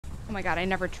Oh my god, I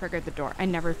never triggered the door. I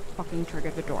never fucking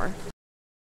triggered the door.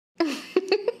 I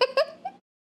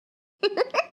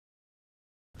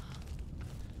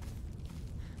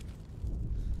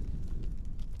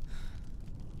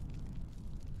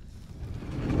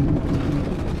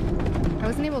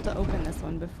wasn't able to open this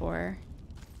one before.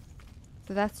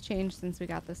 So that's changed since we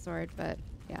got the sword, but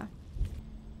yeah.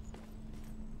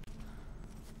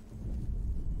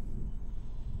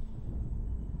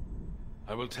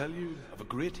 I will tell you of a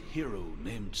great hero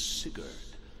named Sigurd,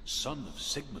 son of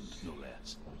Sigmund, no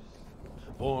less.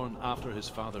 Born after his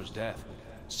father's death,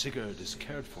 Sigurd is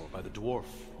cared for by the dwarf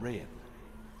Rain.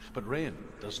 But Rain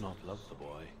does not love the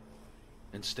boy.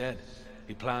 Instead,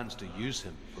 he plans to use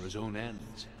him for his own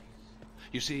ends.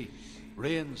 You see,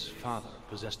 Rain's father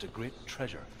possessed a great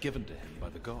treasure given to him by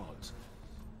the gods.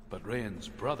 But Rain's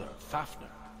brother, Fafnir,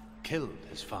 killed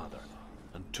his father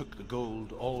and took the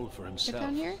gold all for himself. Get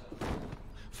down here?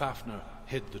 Fafnir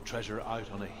hid the treasure out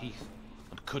on a heath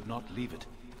and could not leave it.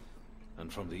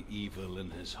 And from the evil in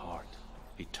his heart,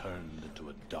 he turned into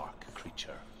a dark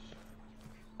creature.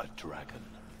 A dragon.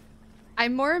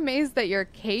 I'm more amazed that you're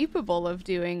capable of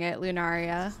doing it,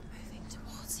 Lunaria.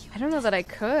 I don't know that I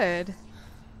could.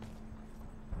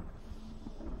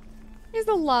 There's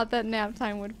a lot that nap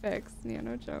time would fix. Yeah,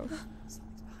 no joke. Someone's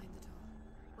behind the door.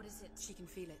 What is it? She can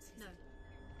feel it. No.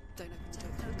 Don't open the door.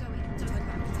 Don't go in. Don't Turn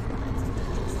back.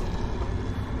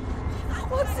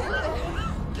 What's in there?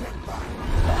 Get back!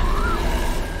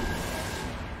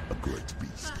 A great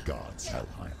beast guards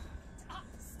Helheim.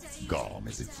 Garm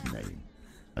is its name,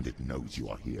 and it knows you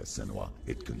are here, Senua.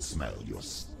 It can smell your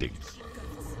stink.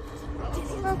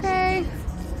 Okay.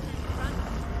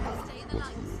 What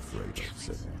are you afraid of,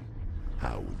 Senua?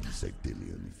 How would you save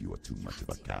Dillion if you are too much of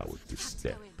a coward to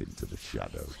step into the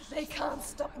shadows? They can't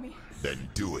stop me. Then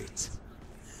do it!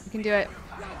 You can do it.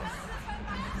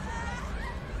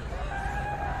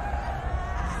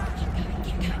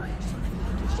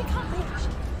 She can't reach.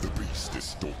 The beast is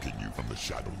stalking you from the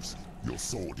shadows. Your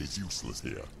sword is useless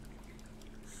here.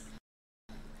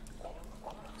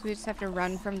 So we just have to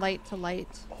run from light to light.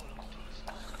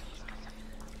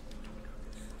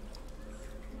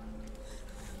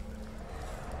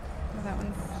 Oh, that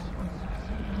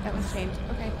one's changed.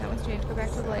 Okay, that one's changed. Go back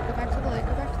to the light. Go back to the light.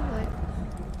 Go back to the light.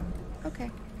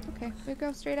 Okay, okay. We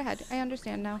go straight ahead. I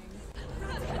understand now.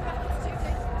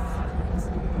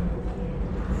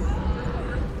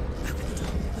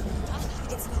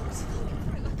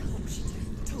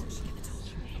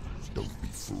 Don't be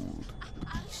fooled. The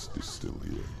beast is still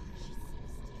here.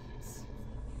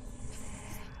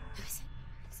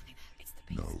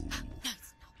 No.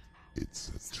 It's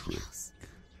a trick.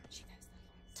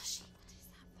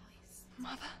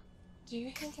 Mother, do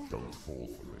you hear that? Don't fall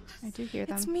for it. I do hear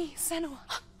them. It's me, Senua.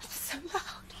 It's so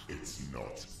loud. It's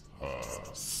not her.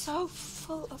 So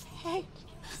full of hate.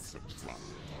 It's a trap.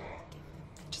 I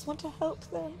just want to help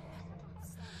them.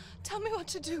 Tell me what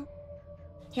to do.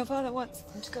 Your father wants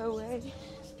them to go away.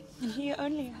 And he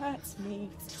only hurts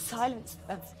me to silence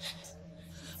them.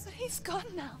 But he's gone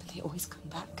now. But they always come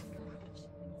back.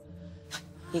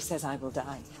 He says I will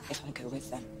die if I go with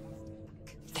them.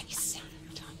 They say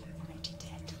that I'm already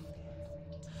dead.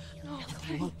 No,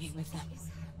 they want me with them.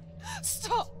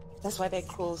 Stop! That's why they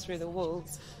crawl through the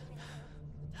walls.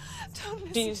 Don't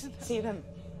listen. Do you see them?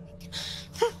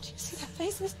 Do you see their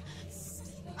faces?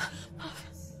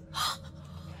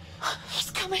 He's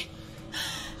coming.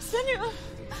 Senua,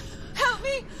 help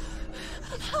me!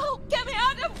 Help! Get me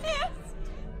out of here!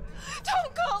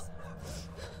 Don't go!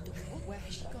 Where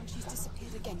has she gone? She's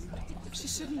disappeared again. She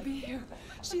shouldn't be here.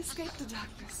 She escaped the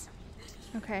darkness.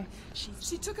 Okay.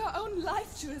 She took her own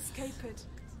life to escape it.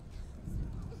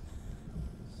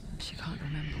 She can't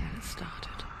remember when it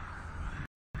started.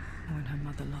 When her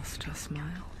mother lost her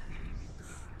smile.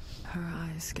 Her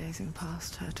eyes gazing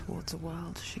past her towards a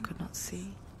world she could not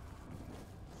see.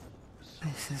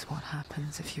 This is what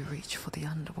happens if you reach for the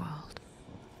underworld.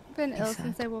 I've been ill said.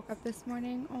 since I woke up this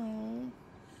morning. Oh.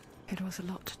 It was a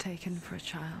lot to take in for a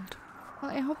child.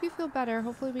 Well, I hope you feel better.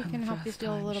 Hopefully we And can the help you first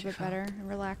feel a time little she bit better felt and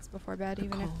relax before bed, The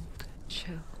even cold if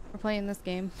chill we're playing this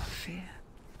game. of fear.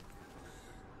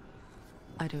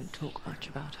 I don't talk much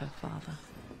about her father.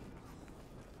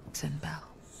 Zinbel.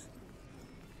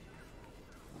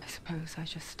 I suppose I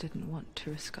just didn't want to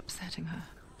risk upsetting her.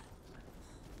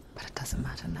 But it doesn't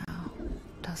matter now,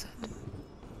 does it?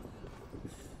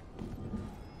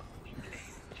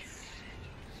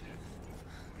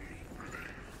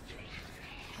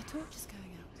 Her torch is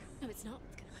going out. No, it's not.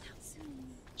 It's gonna run out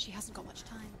soon. She hasn't got much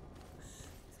time. It's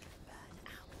gonna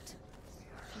burn out.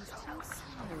 She's too slow.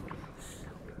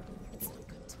 It's not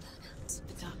going to burn out.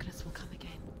 The darkness will come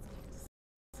again.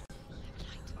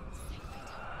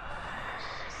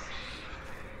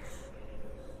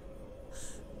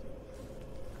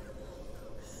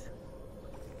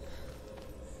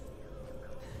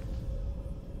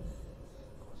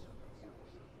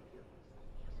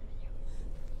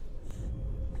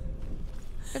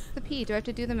 That's the P. Do I have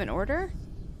to do them in order?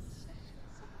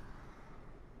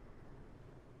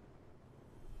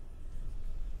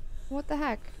 What the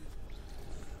heck?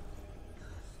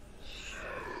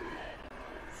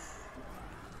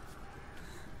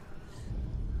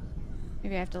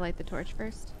 Maybe I have to light the torch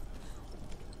first.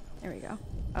 There we go.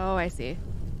 Oh, I see.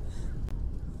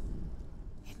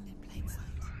 Hidden in plain sight.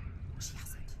 She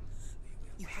hasn't.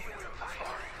 You haven't.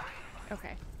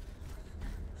 Okay.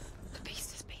 The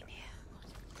beast has been here.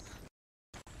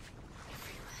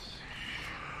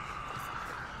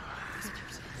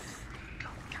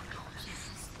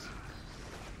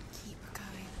 Keep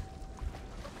going.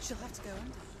 She'll have to go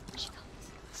under. She can't.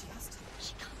 She has to.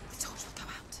 She can't. The torch will go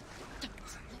out. Don't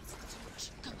let the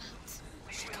torch go out. She can't do it.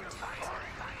 She can't do it.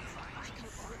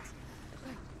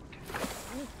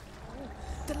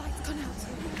 The light's gone out.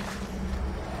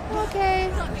 Okay.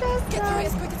 Just Get through it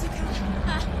as quick as you can.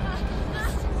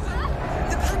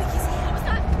 The panic is here.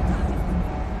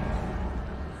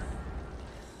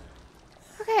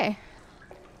 Okay.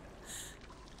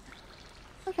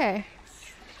 Okay.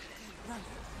 Run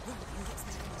and get to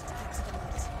the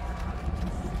light.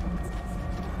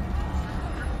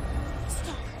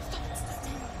 Stop.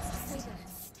 Stay there.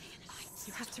 Stay in light.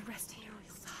 You have to rest here or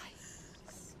you'll die.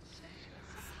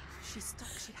 She's stuck.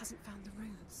 She hasn't found the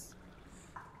runes.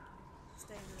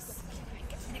 Stay in the light.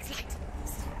 Get to the next light.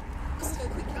 Go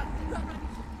quickly. Run.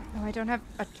 Oh, I don't have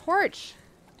a torch.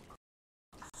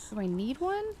 Do I need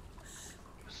one?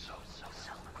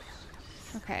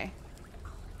 Okay.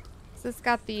 So it's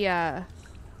got the,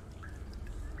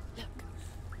 Look.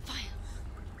 Fire.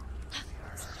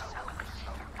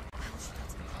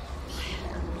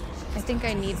 I think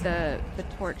I need the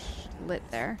torch lit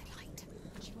there. Light.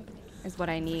 Is what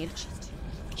I need.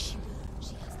 She will.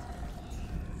 She has to.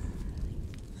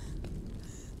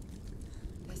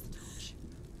 There's the torch.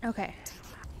 Okay. Take it.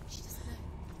 She doesn't know.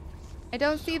 I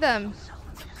don't see them.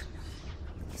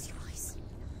 Use your eyes.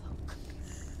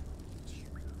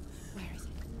 Where is it?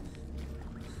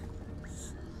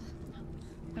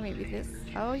 Or maybe this.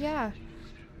 Oh, yeah.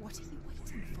 What are you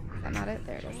waiting for? Is that not it?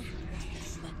 There it is.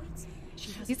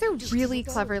 She has These are really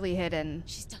cleverly hidden.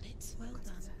 She's done it. Well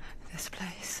done. This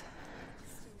place.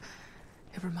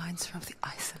 It reminds her of the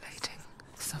isolating,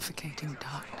 suffocating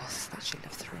darkness that she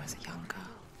lived through as a young girl.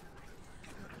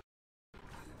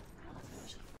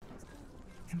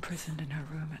 Imprisoned in her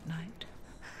room at night,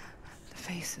 the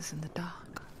faces in the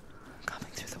dark,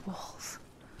 coming through the walls.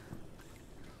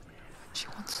 She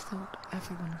once thought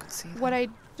everyone could see them. What I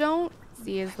don't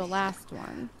see is the last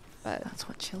one, but That's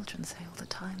what children say all the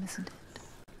time, isn't it?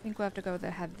 I think we'll have to go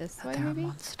head this That way, there maybe? are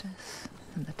monsters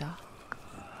in the dark.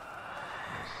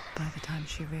 By the time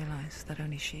she realized that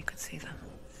only she could see them,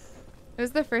 It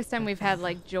was the first time we've had,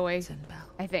 like, joy, Zinbel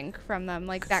I think, from them.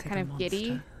 Like, could that see kind the of giddy.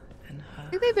 monster in her. I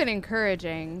think they've been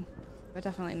encouraging, but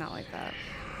definitely not like that.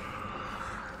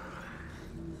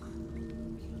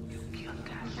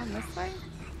 On this way?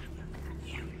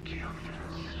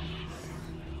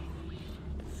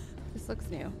 This looks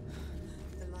new.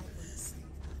 The light won't save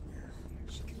her.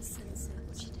 She can sense it.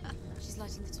 She's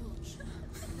lighting the torch.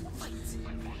 Wait.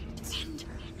 Attend.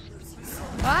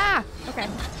 Ah! Okay.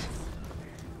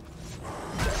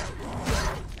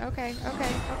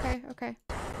 Okay.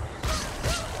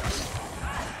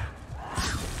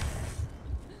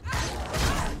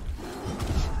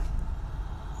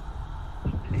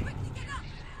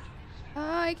 Oh,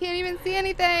 I can't even see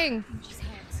anything! She's hurt.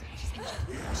 She's injured.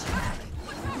 She's hurt.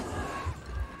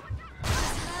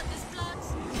 There's blood.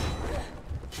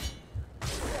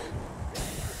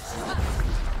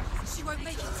 She won't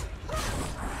make it.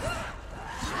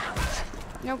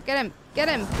 No, get him! Get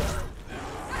him!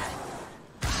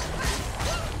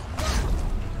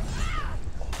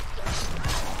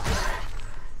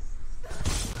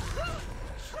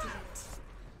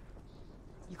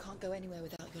 You can't go anywhere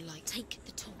without your light. Take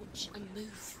the torch and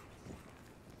move.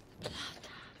 Blood.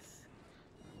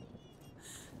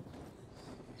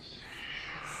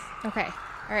 Okay,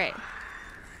 alright.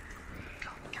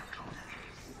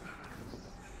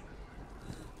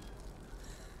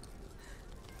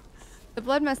 The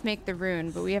blood must make the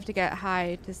rune, but we have to get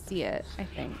high to see it, I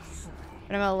think.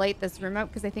 But I'm gonna light this room up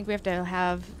because I think we have to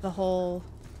have the whole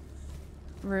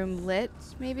room lit,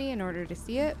 maybe, in order to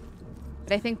see it.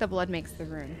 But I think the blood makes the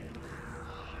rune.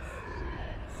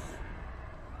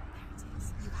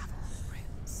 You have all the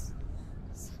runes.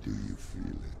 Do you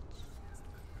feel it?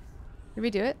 Did we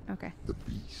do it? Okay. The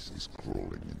beast is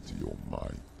crawling into your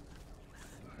mind,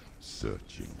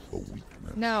 searching for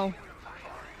weakness. No.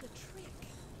 The trick.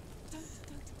 Don't.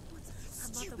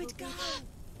 Stupid girl.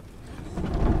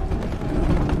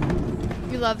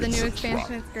 You love the new a expansion.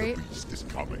 trap. It's great. The beast is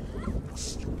coming.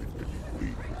 Stupid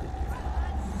baby.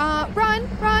 Run, run,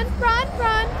 run, run,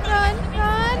 run, run,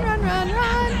 run, run,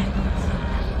 run.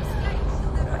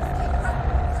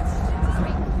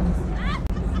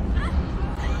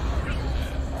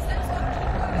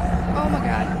 Oh my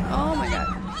god. Oh my god.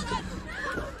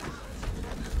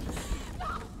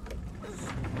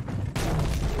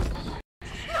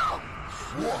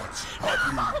 What have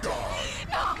you done?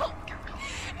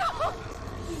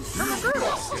 You've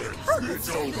lost it. It's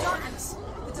over.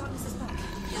 The darkness is back.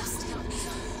 You've lost him.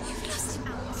 You've lost him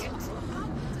out.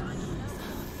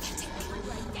 Get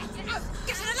it out.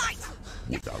 Get to the light.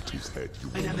 Without his head, you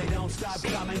will not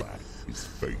come back. His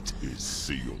fate is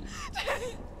sealed.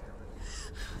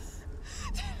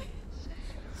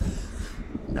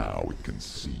 Now it can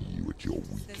see you at your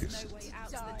weakest.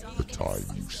 The time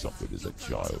you suffered as a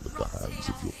child at the hands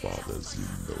of your father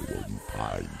Zindo while you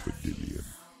pined for Dillion.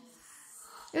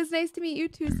 It was nice to meet you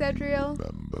too, Cedriel.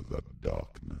 Remember the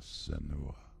darkness,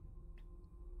 Senua.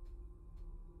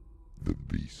 The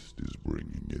beast is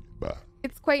bringing it back.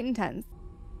 It's quite intense.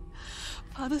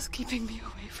 Father's keeping me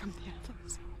away from the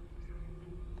others.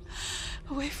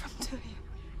 Away from Dillion.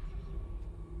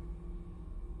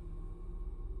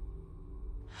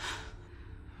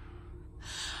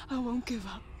 I won't give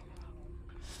up.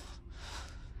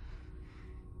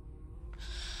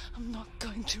 I'm not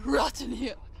going to rot in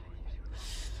here.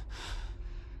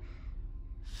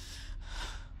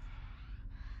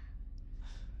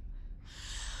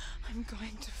 I'm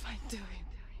going to find Dillion.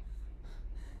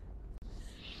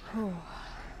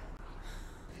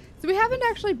 So we haven't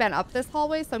actually been up this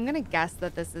hallway, so I'm gonna guess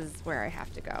that this is where I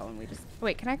have to go. And we just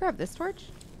wait. Can I grab this torch?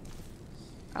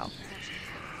 Oh,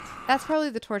 that's probably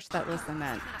the torch that Lissa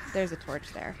meant. There's a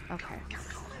torch there. Okay.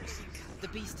 The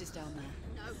beast is down there.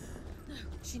 No.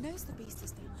 She knows the beast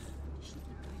is down there.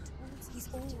 He's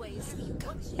always.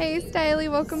 Hey, Styly,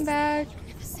 welcome back.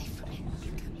 Never safe from him.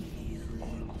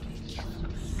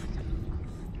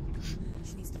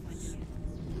 She needs to find him.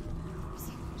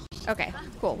 Okay,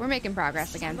 cool. We're making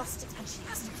progress again. Lost it and she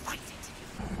has to find it.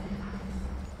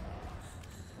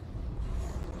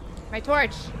 My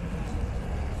torch.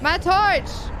 My torch.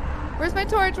 Where's my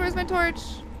torch? Where's my torch?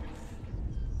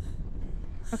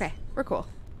 Okay, we're cool.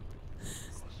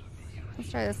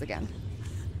 Let's try this again.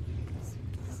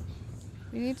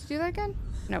 We need to do that again?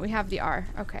 No, we have the R.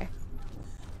 Okay.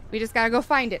 We just gotta go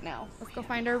find it now. Let's go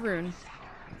find our rune.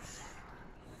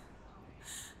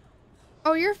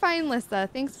 Oh, you're fine, Lissa.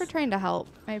 Thanks for trying to help.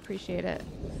 I appreciate it.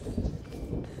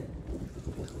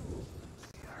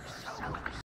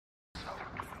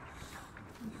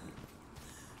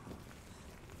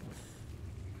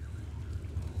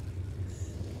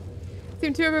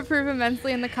 Seem to have improved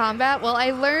immensely in the combat. Well, I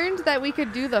learned that we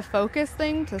could do the focus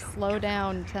thing to slow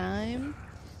down time.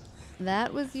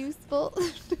 That was useful.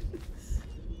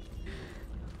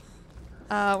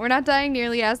 We're not dying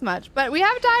nearly as much, but we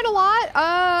have died a lot.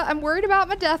 I'm worried about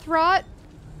my death rot.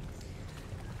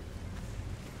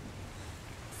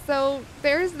 So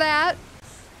there's that.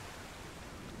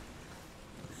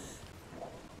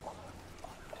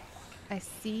 I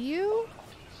see you.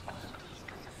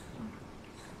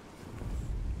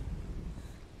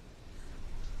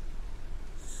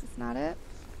 That's not it.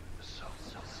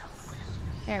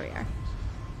 There we are.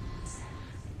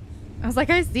 I was like,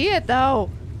 I see it though.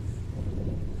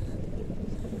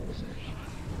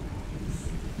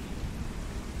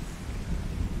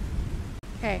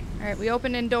 Okay, alright, we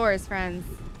open indoors, friends.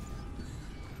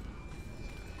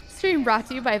 Stream brought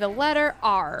to you by the letter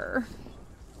R.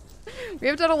 We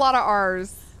have done a lot of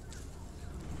R's.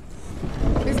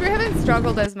 At least we haven't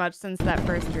struggled as much since that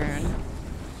first rune.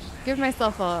 Give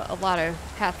myself a lot of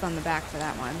pats on the back for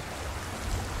that one.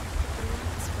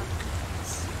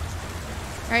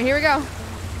 Alright, here we go.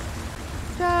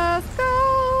 Just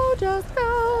go, just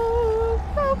go,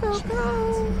 go, go, go.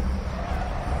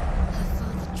 Her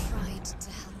father tried to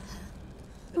help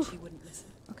her, but she wouldn't listen.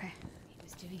 Okay. He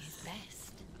was doing his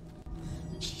best.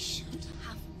 She should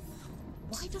have.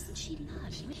 Why doesn't she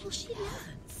learn? Maybe she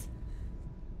learns.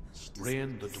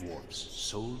 Rain the dwarf's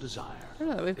sole desire. I don't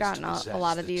know that we've gotten a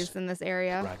lot of these in this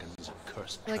area. Dragon's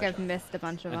cursed I feel like I've missed a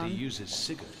bunch of and them. he uses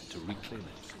Sigurd to reclaim it.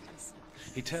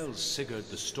 He tells Sigurd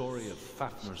the story of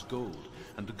Fafnir's gold,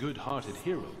 and the good-hearted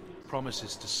hero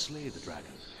promises to slay the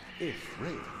dragon if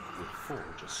Rain will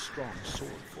forge a strong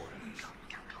sword for him.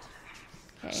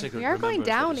 Okay, Sigurd we are going remembers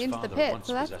that down his into the father pit, once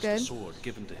so that's possessed good. a sword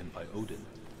given to him by Odin.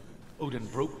 Odin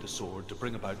broke the sword to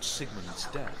bring about Sigmund's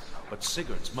death, but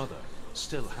Sigurd's mother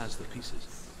still has the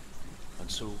pieces,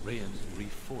 and so Rain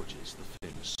reforges the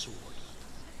famous sword.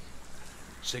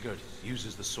 Sigurd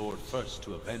uses the sword first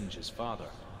to avenge his father,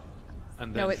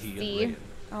 and No, then it's he C. and Rayan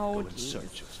Oh, go in jeez.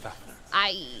 search of Fafnir.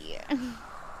 Aye.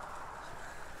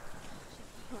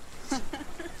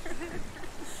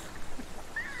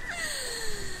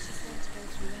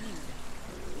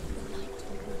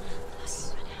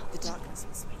 The darkness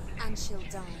will speak, and she'll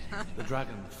die. The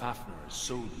dragon Fafnir is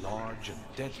so large and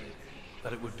deadly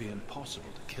that it would be impossible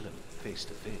to kill him face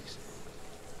to face.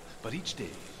 But each day,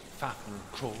 Fafnir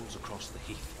crawls across the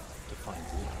heath to find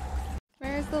water.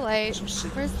 Where's the light? So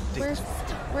Sigurd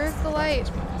Where's the light?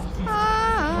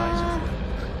 Ah!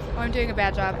 Oh, I'm doing a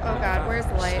bad job. Oh god, where's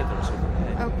the light?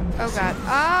 Oh god.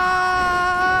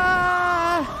 Ah!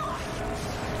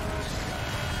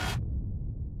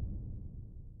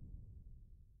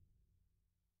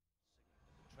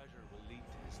 Treasure will lead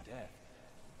to his death,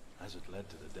 as it led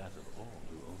to the death of all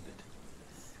who owned it.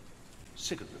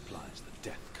 Sigurd replies that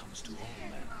death comes to all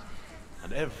men,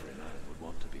 and every man would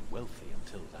want to be wealthy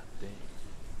until that day.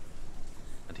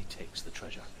 And he takes the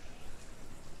treasure.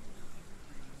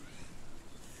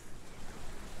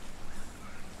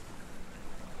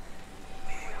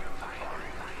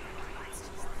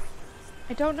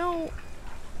 I don't know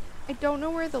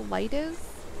where the light is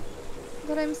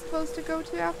that I'm supposed to go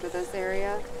to after this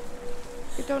area.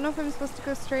 I don't know if I'm supposed to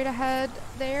go straight ahead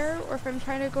there or if I'm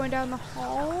trying to go down the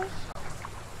hall.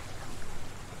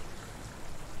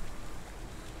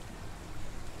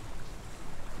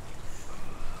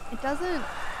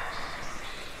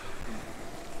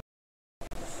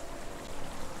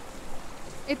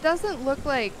 It doesn't look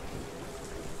like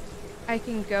I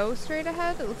can go straight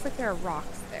ahead. It looks like there are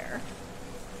rocks there.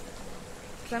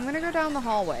 So I'm gonna go down the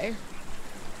hallway.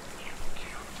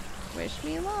 Wish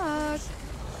me luck.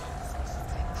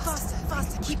 Faster,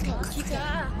 faster, keep going, keep going.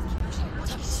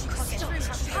 Stop,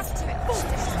 you have to do it.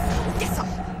 Get up,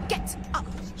 get up.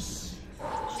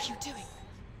 What are you doing?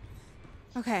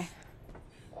 Okay.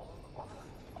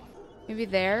 Maybe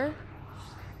there?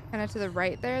 Kind of to the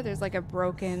right there, there's like a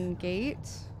broken gate.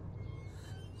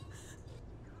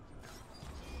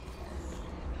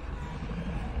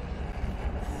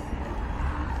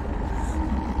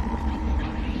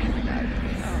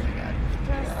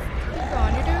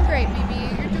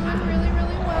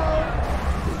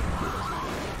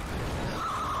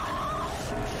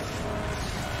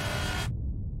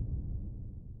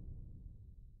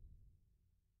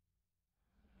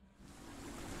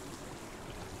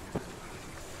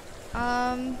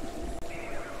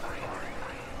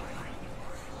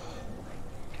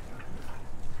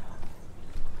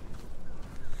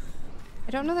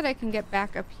 I don't know that I can get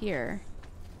back up here.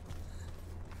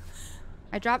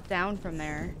 I dropped down from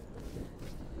there.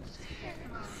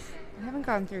 We haven't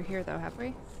gone through here though, have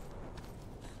we?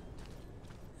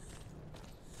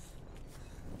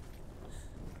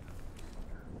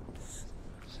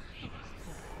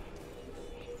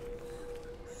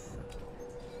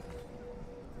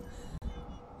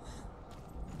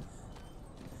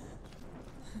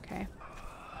 Okay.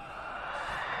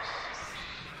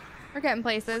 We're getting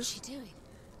places. What's she doing?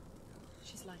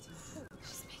 She's lighting a torch.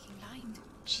 She's making light.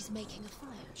 She's making a fire.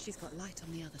 She's got light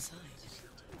on the other side.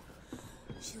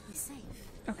 She'll be safe.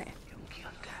 Okay.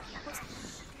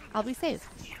 I'll be safe.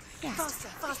 Yeah. Faster,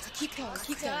 faster, keep going,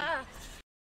 keep going.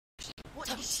 What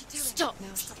is she doing? Stop!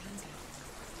 Now she can go.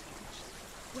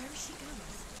 Where is she going?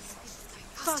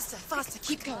 Faster, faster,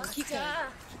 keep going, keep going.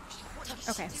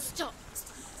 Okay. Stop!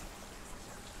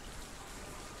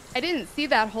 I didn't see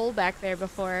that hole back there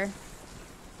before.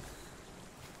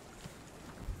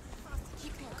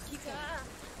 Keep going, keep going.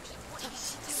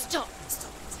 Stop!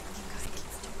 Stop!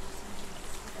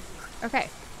 Okay,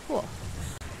 cool.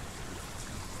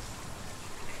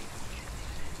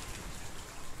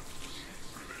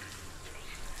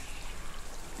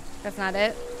 That's not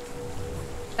it?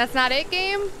 That's not it,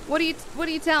 game? What are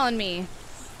you telling me?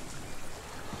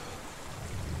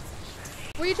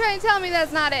 What are you trying to tell me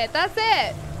that's not it? That's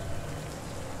it!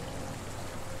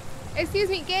 Excuse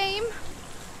me, game?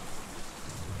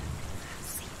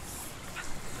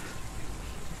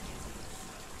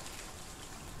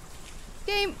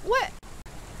 Game, what?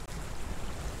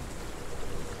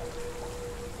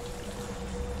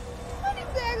 What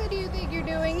exactly do you think you're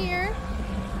doing here?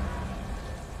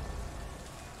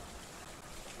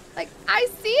 Like, I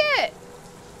see it!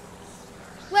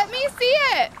 Let me see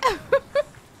it!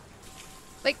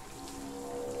 Like,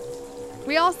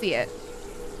 we all see it.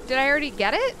 Did I already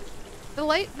get it?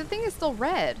 The thing is still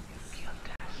red.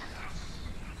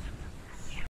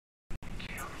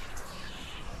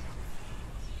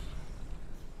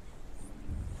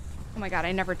 Oh my god,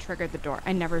 I never triggered the door.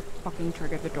 I never fucking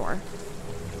triggered the door.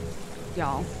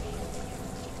 Y'all.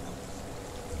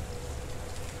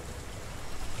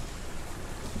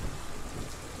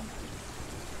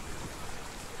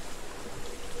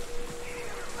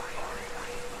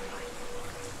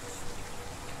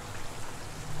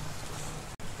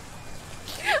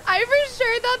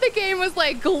 thought the game was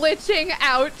like glitching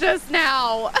out just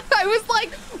now. I was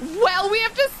like, well, we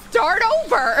have to start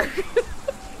over.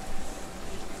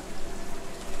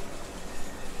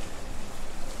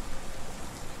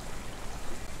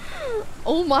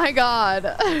 Oh my god.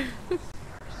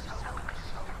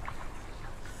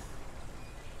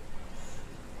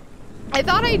 I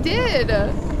thought I did.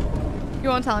 You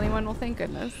won't tell anyone? Well, thank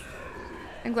goodness.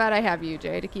 I'm glad I have you,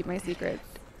 Jay, to keep my secret.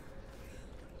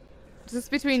 Just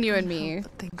between you and me,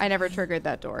 I never triggered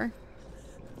that door.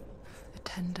 A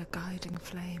tender guiding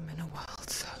flame in a world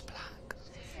so black.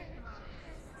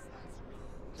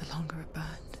 The longer it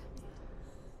burned,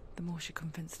 the more she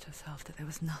convinced herself that there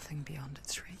was nothing beyond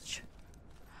its reach.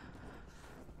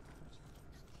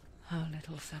 How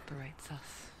little separates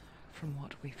us from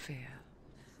what we fear.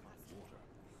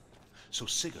 So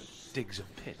Sigurd digs a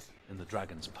pit in the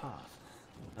dragon's path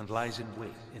and lies in wait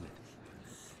in it.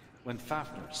 When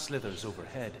Fafnir slithers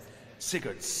overhead,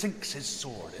 Sigurd sinks his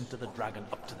sword into the dragon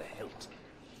up to the hilt.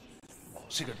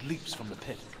 Sigurd leaps from the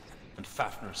pit, and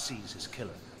Fafnir sees his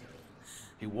killer.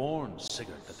 He warns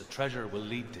Sigurd that the treasure will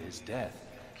lead to his death,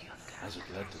 as it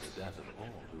led to the death of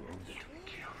all who owned it.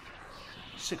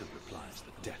 Sigurd replies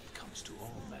that death comes to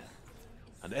all men,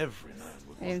 and every man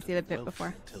would I didn't see the pit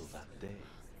before. Until that day.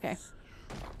 Okay.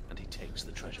 And he takes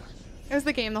the treasure. It was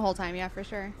the game the whole time, yeah, for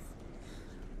sure.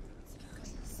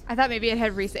 I thought maybe it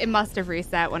had reset. It must have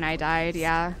reset when I died,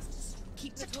 yeah.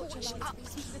 Keep the torch alight.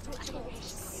 Keep the torch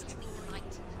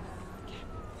alight.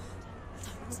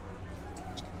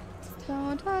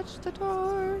 Don't touch the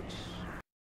torch.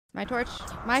 My torch.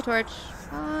 My torch.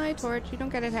 My torch. You don't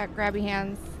get it, grabby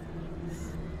hands.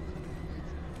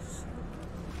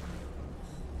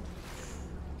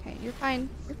 Okay, you're fine.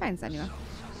 You're fine, Senua.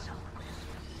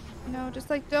 No, just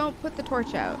like don't put the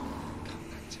torch out.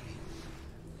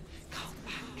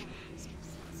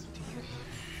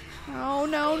 Oh,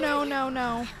 no, no, no,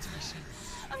 no.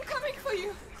 I'm coming for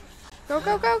you. Go,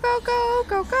 go, go, go, go,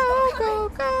 go, go, go,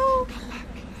 go.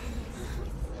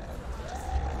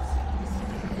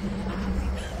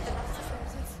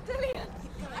 Dillian,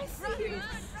 I see you.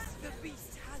 The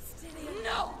beast has Dillian.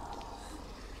 No.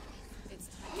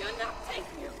 You're not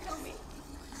taking it from me.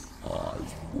 I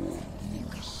warn you,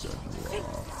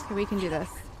 Senua. Okay, we can do this.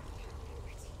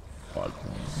 I can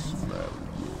smell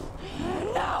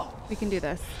you. No. We can do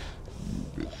this.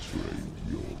 You betrayed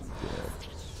your god.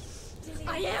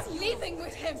 I am leaving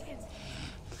with him. You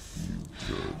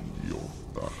turned your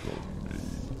back on me.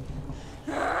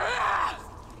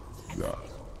 That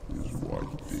is why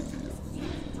Dillian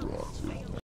will rot in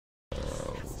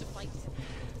hell.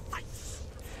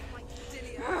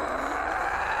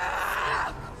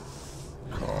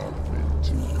 Come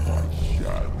into my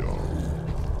shadow.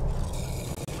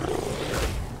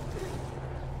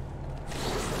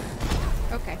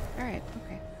 Okay, alright,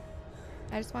 okay.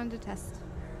 I just wanted to test.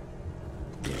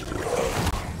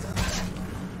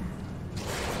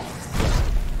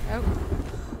 Oh.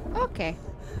 Okay.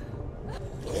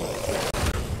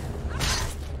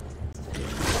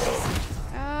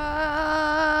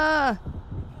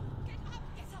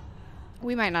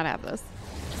 We might not have this.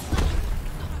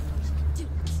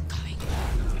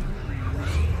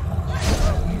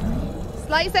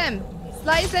 Slice him!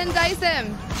 Slice and dice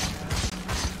him!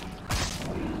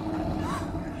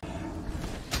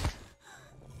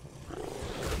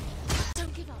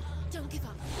 Don't give up. Don't give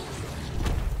up.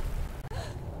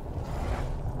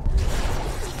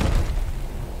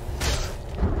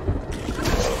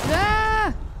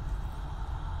 Ah!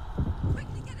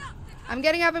 Quickly get up. I'm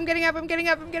getting up, I'm getting up, I'm getting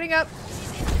up, I'm getting up.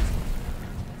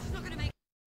 She's not gonna make.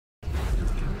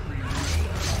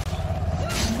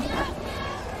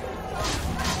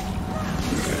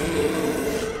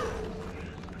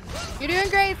 You're doing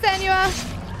great, Senua.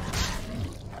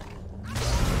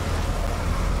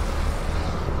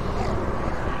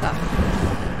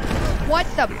 What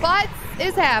the butts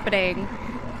is happening?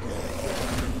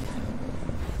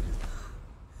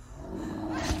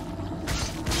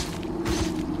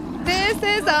 This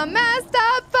is a messed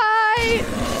up fight.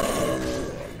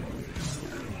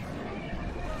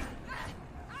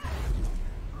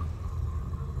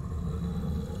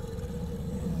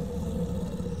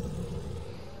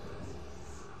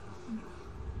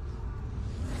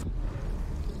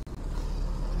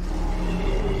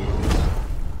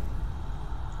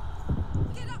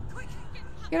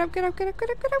 Get up, get up, get up, get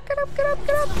up, get up, get up, get up,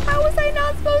 get up. How was I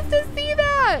not supposed to see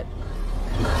that?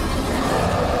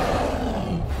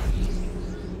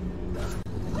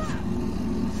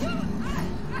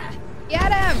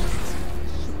 Get him!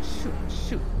 Shoot, shoot,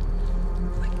 shoot.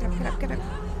 Get up, get up, get up.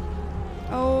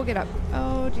 Oh, get up.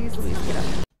 Oh, geez Louise, get up.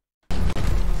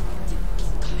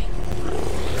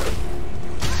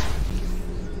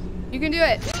 can do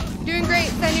it. You're doing great,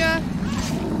 Senua.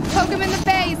 Poke him in the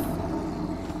face.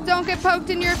 Don't get poked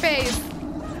in your face.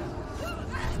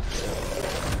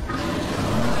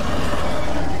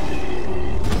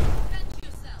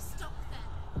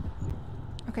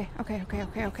 Okay.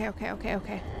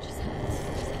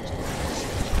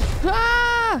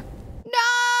 Ah!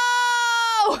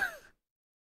 No!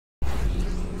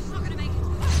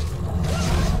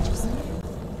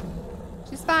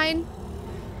 She's fine.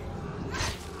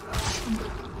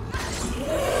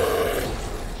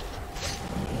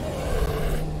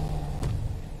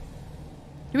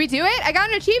 Did we do it? I got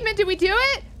an achievement. Did we do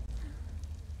it?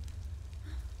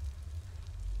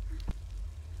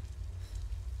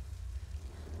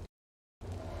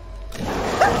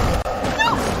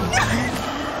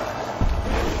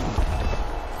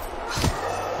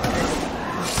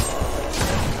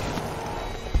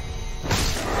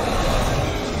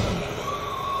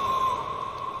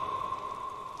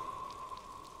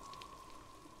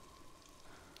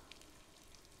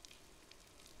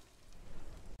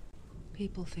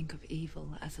 People think of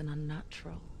evil as an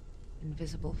unnatural,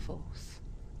 invisible force.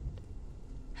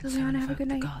 And so invoke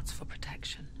the gods for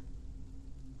protection.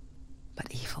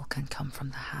 But evil can come from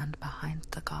the hand behind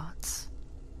the gods.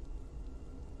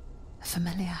 A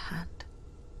familiar hand.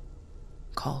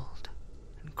 Cold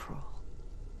and cruel.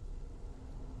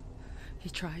 He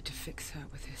tried to fix her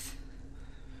with his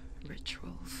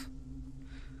rituals.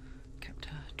 Kept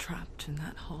her trapped in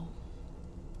that hole.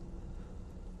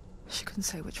 She couldn't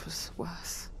say which was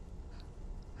worse.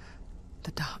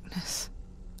 The darkness.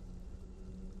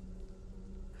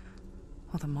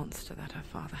 Or the monster that her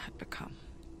father had become.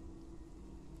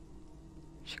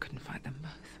 She couldn't fight them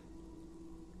both.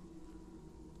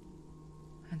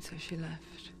 And so she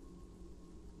left.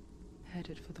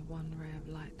 Headed for the one ray of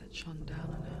light that shone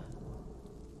down on her.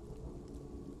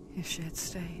 If she had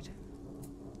stayed,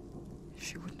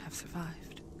 she wouldn't have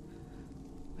survived.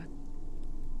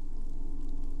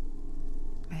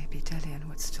 Maybe Delian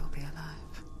would still be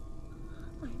alive.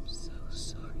 I'm so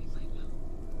sorry, my love.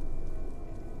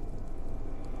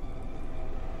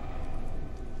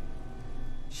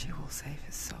 She will save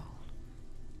his soul.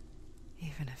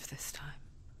 Even if this time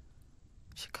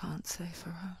she can't save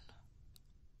her own.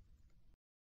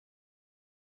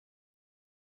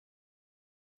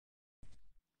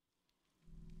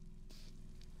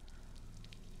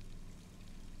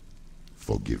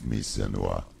 Forgive me,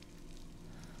 Senua.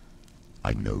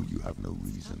 I know you have no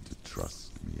reason to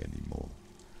trust me anymore.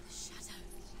 Shadow,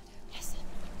 listen.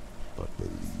 But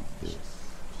believe this,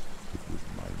 it was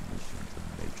my mission to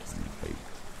make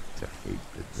you hate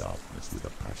the darkness with a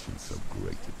passion so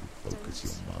great it would focus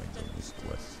your mind on this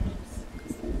quest.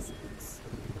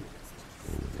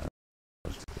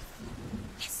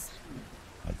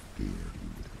 I feared you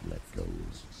would have let go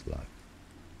as slack.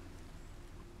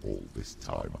 All this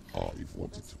time, I've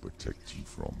wanted to protect you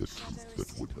from the truth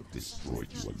that would have destroyed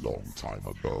you a long time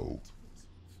ago.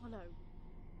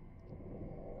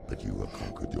 But you have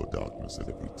conquered your darkness at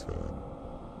every turn.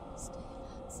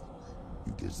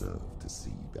 You deserve to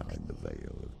see behind the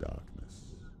veil of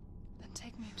darkness. Then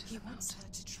take me to the mountain. He wants her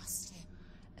to trust him.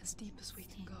 As deep as we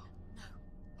can go. No.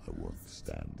 I won't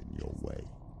stand in your way.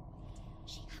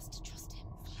 She has to trust him.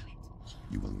 Follow it.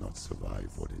 You will not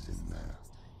survive what is in there.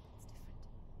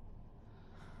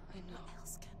 I know. What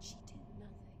else can she